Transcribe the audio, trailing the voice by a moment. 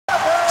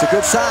It's a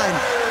good sign.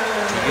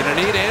 You're going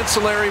to need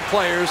ancillary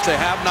players to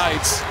have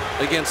nights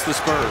against the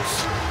Spurs.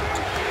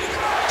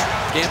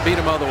 Can't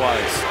beat them otherwise.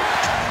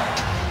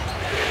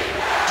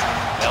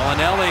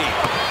 Belinelli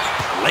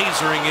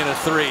lasering in a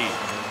three.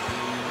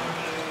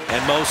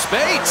 And Mo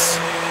Spates.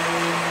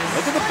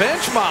 Look at the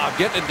bench mob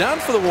getting it done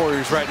for the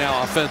Warriors right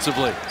now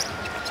offensively.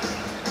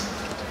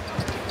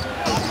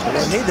 They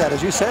don't need that,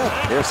 as you said.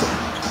 There's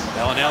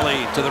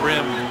Belinelli to the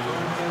rim.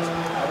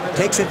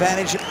 Takes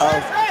advantage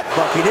of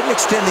Buck. He didn't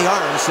extend the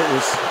arms. It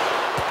was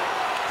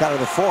kind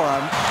of the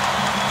forearm.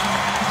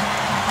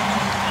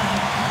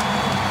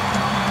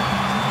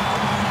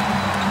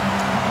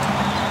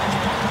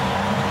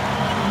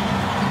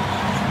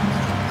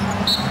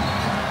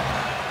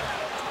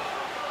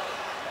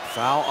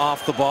 Foul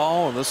off the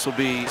ball, and this will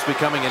be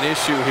becoming an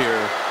issue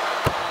here.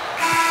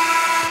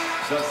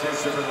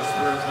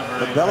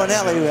 But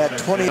Belinelli, who had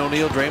 20.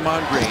 O'Neal,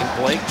 Draymond Green,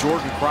 Blake,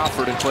 Jordan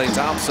Crawford, and Klay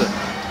Thompson.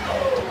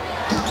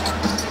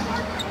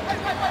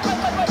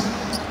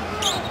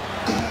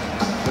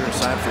 Clear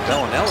side for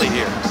Belinelli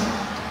here.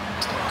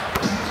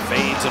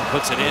 Fades and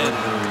puts it in.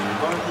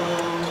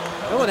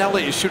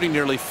 Belinelli is shooting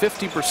nearly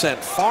 50%,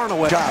 far and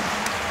away. Job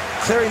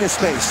clearing the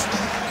space.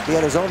 He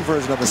had his own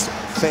version of a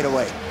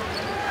fadeaway.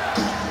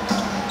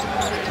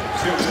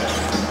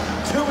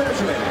 2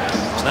 minutes remaining.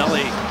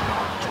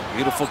 Belinelli,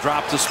 beautiful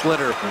drop to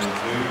Splitter.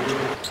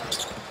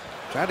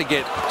 Trying to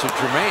get to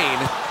Jermaine,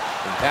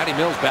 and Patty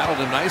Mills battled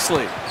him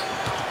nicely.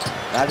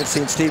 I haven't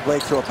seen Steve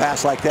Blake throw a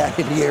pass like that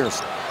in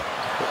years.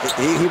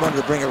 He wanted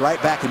to bring it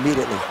right back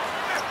immediately.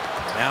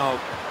 Now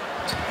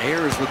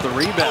Ayers with the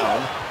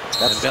rebound.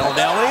 And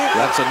Belinelli,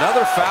 that's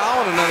another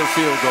foul and another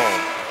field goal.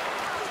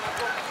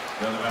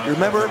 You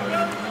remember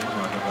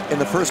in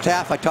the first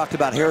half I talked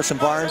about Harrison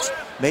Barnes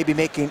maybe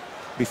making,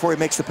 before he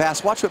makes the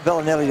pass. Watch what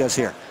Belinelli does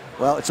here.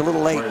 Well, it's a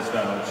little late.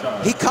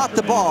 He caught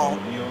the ball.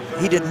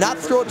 He did not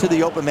throw it to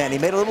the open man. He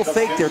made a little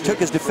fake there, took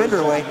his defender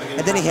away,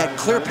 and then he had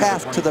clear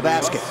path to the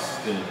basket.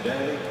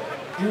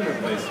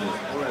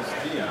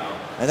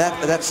 And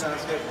that's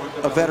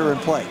a veteran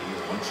play.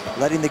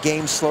 Letting the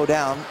game slow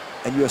down,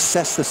 and you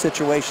assess the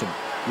situation.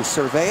 You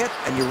survey it,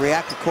 and you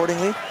react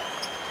accordingly,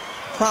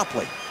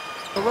 promptly.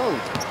 The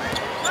road.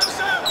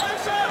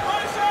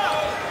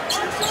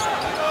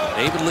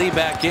 David Lee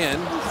back in.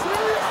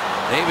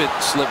 David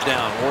slipped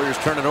down. Warriors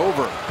turn it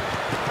over.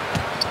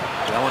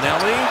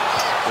 Belinelli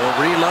will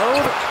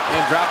reload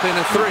and drop in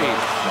a three.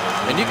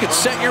 And you can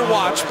set your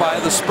watch by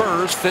the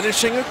Spurs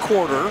finishing a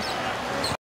quarter